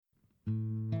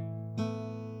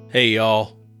Hey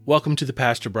y'all, welcome to the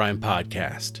Pastor Brian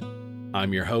Podcast.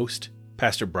 I'm your host,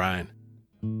 Pastor Brian.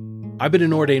 I've been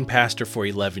an ordained pastor for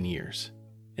 11 years.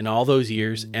 In all those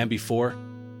years and before,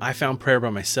 I found prayer by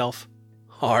myself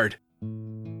hard.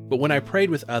 But when I prayed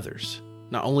with others,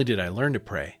 not only did I learn to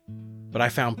pray, but I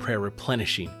found prayer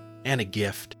replenishing and a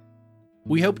gift.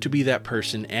 We hope to be that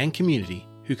person and community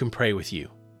who can pray with you.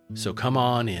 So come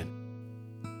on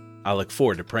in. I look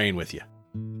forward to praying with you.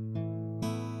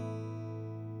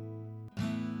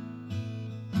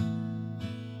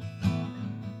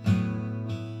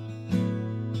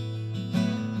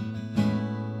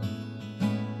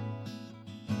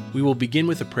 We will begin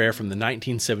with a prayer from the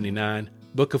 1979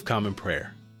 Book of Common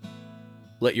Prayer.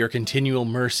 Let your continual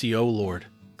mercy, O Lord,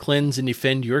 cleanse and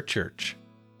defend your church,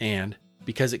 and,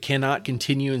 because it cannot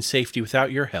continue in safety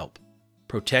without your help,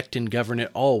 protect and govern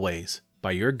it always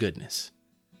by your goodness.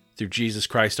 Through Jesus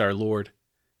Christ our Lord,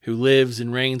 who lives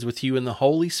and reigns with you in the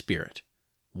Holy Spirit,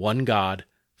 one God,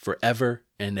 forever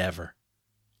and ever.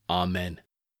 Amen.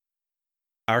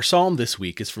 Our psalm this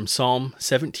week is from Psalm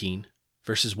 17,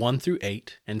 verses 1 through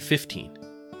 8 and 15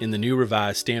 in the New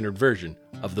Revised Standard Version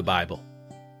of the Bible.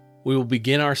 We will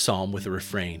begin our psalm with a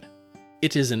refrain.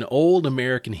 It is an old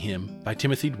American hymn by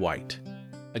Timothy Dwight,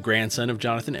 a grandson of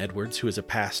Jonathan Edwards, who was a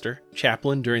pastor,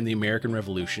 chaplain during the American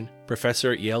Revolution,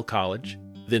 professor at Yale College,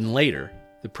 then later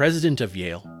the president of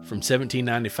Yale from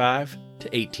 1795 to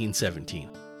 1817.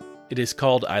 It is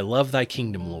called I Love Thy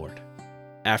Kingdom, Lord.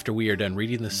 After we are done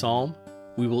reading the psalm,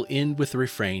 we will end with the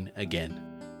refrain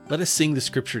again. Let us sing the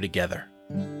scripture together.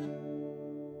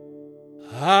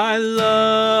 I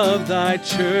love thy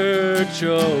church,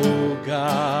 O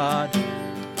God.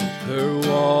 Her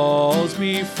walls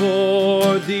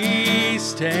before thee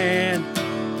stand,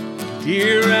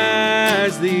 dear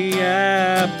as the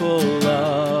apple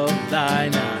of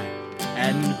thine eye,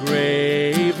 and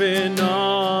graven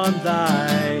on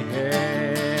thy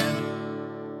hand.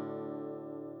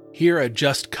 Hear a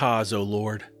just cause, O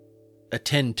Lord.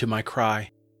 Attend to my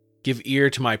cry. Give ear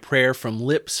to my prayer from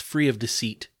lips free of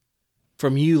deceit.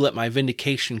 From you let my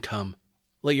vindication come.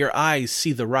 Let your eyes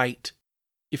see the right.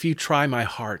 If you try my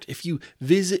heart, if you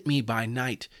visit me by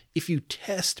night, if you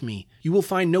test me, you will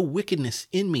find no wickedness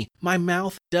in me. My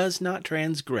mouth does not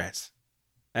transgress.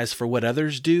 As for what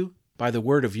others do, by the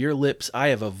word of your lips I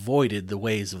have avoided the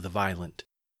ways of the violent.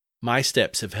 My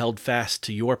steps have held fast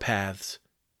to your paths.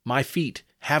 My feet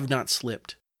have not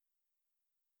slipped.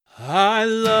 I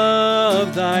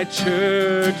love thy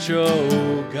church,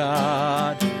 O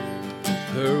God.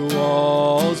 Her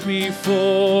walls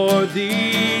before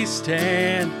thee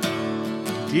stand,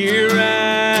 dear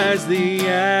as the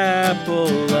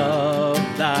apple of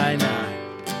thine eye,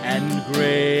 and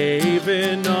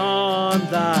graven on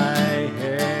thy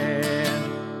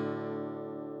hand.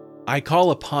 I call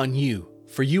upon you,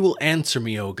 for you will answer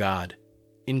me, O God.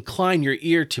 Incline your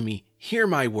ear to me, hear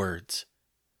my words.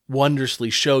 Wondrously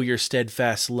show your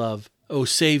steadfast love, O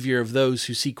Savior of those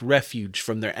who seek refuge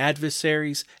from their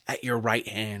adversaries at your right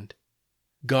hand.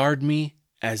 Guard me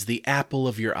as the apple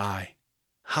of your eye.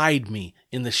 Hide me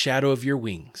in the shadow of your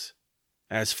wings.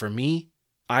 As for me,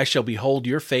 I shall behold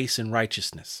your face in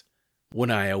righteousness.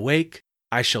 When I awake,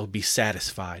 I shall be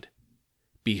satisfied,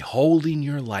 beholding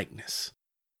your likeness.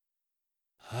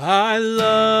 I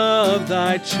love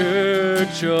thy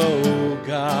church, O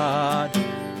God.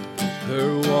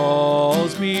 Her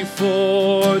walls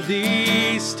before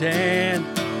thee stand,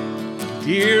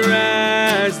 dear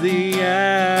as the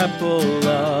apple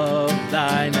of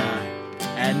thine eye,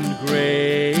 and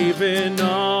graven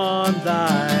on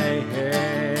thy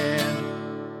hand.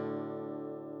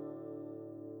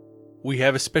 We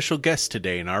have a special guest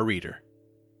today in our reader,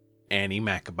 Annie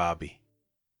McAbobby.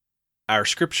 Our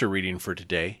scripture reading for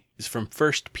today is from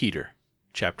 1 Peter,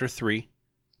 chapter 3,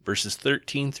 verses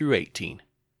 13 through 18.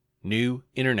 New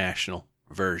International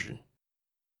Version.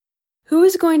 Who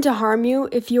is going to harm you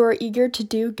if you are eager to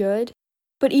do good?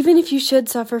 But even if you should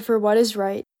suffer for what is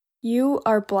right, you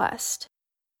are blessed.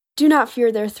 Do not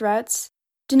fear their threats.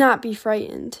 Do not be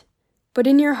frightened. But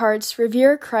in your hearts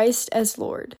revere Christ as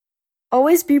Lord.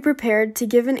 Always be prepared to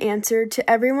give an answer to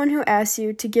everyone who asks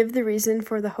you to give the reason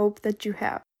for the hope that you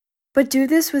have. But do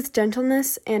this with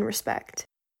gentleness and respect,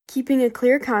 keeping a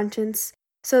clear conscience,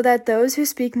 so that those who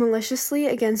speak maliciously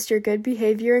against your good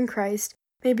behavior in Christ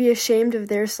may be ashamed of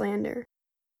their slander.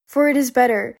 For it is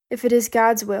better, if it is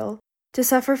God's will, to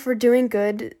suffer for doing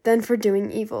good than for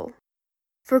doing evil.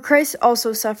 For Christ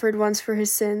also suffered once for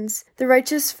his sins, the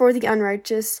righteous for the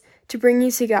unrighteous, to bring you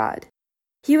to God.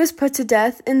 He was put to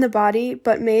death in the body,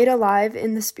 but made alive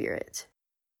in the spirit.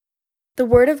 The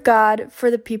word of God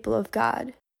for the people of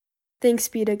God. Thanks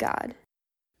be to God.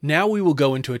 Now we will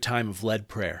go into a time of led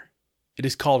prayer. It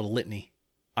is called a litany.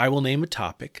 I will name a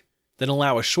topic, then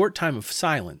allow a short time of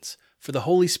silence for the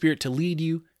Holy Spirit to lead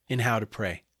you in how to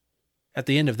pray. At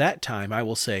the end of that time, I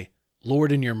will say,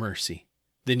 Lord, in your mercy.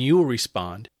 Then you will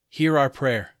respond, hear our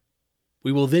prayer.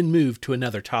 We will then move to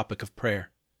another topic of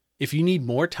prayer. If you need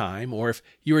more time, or if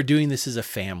you are doing this as a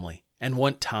family and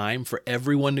want time for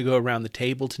everyone to go around the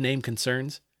table to name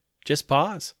concerns, just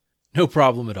pause. No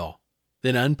problem at all.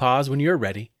 Then unpause when you're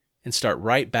ready and start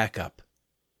right back up.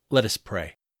 Let us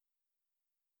pray.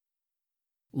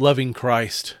 Loving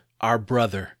Christ, our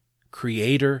brother,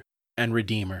 Creator and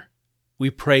Redeemer, we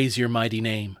praise your mighty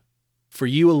name, for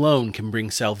you alone can bring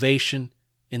salvation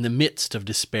in the midst of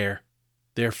despair.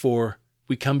 Therefore,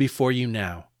 we come before you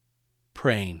now,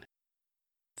 praying,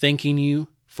 thanking you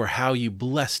for how you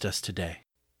blessed us today.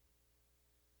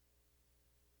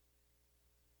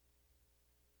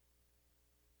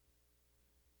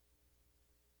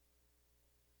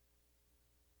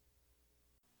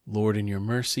 Lord, in your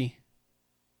mercy,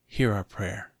 hear our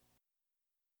prayer.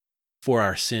 For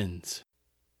our sins.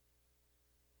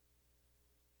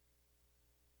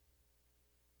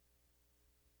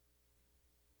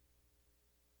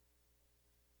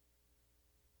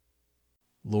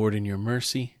 Lord, in your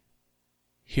mercy,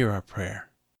 hear our prayer.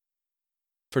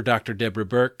 For Dr. Deborah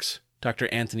Birx, Dr.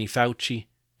 Anthony Fauci,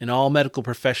 and all medical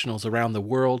professionals around the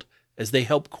world as they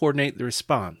help coordinate the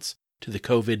response to the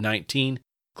COVID-19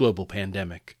 global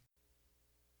pandemic.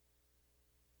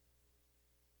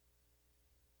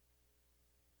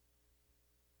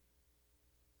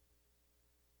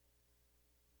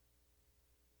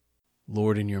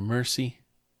 Lord, in your mercy,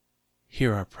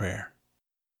 hear our prayer.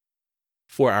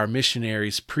 For our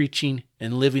missionaries preaching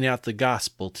and living out the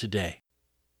gospel today.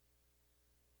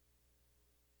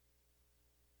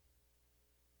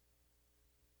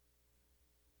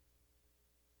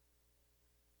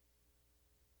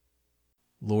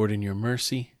 Lord, in your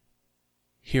mercy,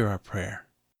 hear our prayer.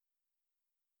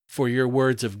 For your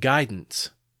words of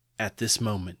guidance at this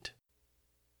moment.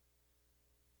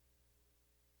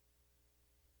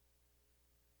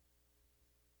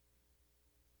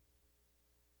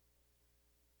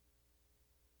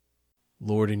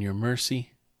 Lord, in your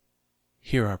mercy,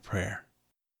 hear our prayer.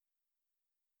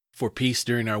 For peace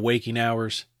during our waking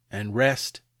hours and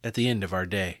rest at the end of our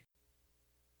day.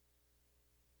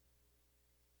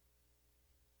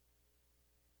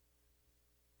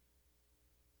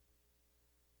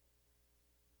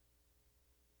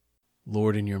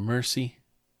 Lord, in your mercy,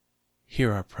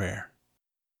 hear our prayer.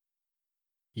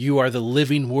 You are the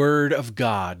living Word of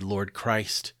God, Lord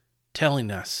Christ,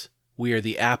 telling us we are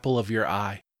the apple of your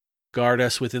eye. Guard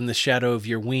us within the shadow of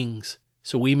your wings,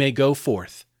 so we may go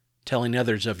forth, telling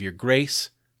others of your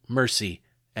grace, mercy,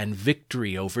 and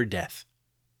victory over death.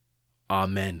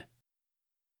 Amen.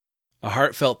 A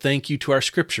heartfelt thank you to our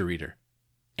scripture reader,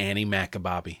 Annie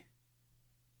McAbobby.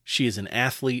 She is an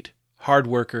athlete, hard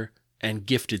worker, and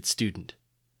gifted student.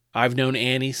 I've known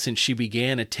Annie since she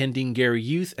began attending Gary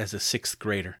Youth as a 6th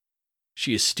grader.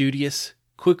 She is studious,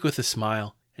 quick with a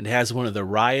smile, and has one of the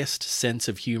wryest sense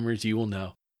of humors you will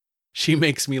know. She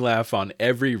makes me laugh on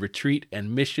every retreat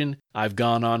and mission I've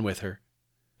gone on with her.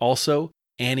 Also,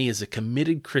 Annie is a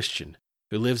committed Christian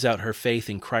who lives out her faith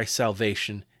in Christ's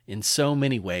salvation in so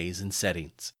many ways and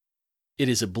settings. It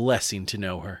is a blessing to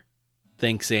know her.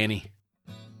 Thanks, Annie.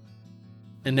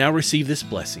 And now receive this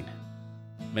blessing.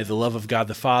 May the love of God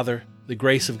the Father, the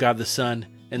grace of God the Son,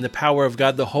 and the power of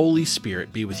God the Holy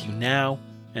Spirit be with you now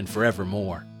and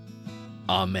forevermore.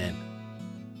 Amen.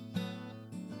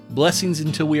 Blessings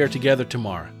until we are together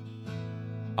tomorrow.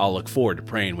 I'll look forward to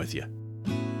praying with you.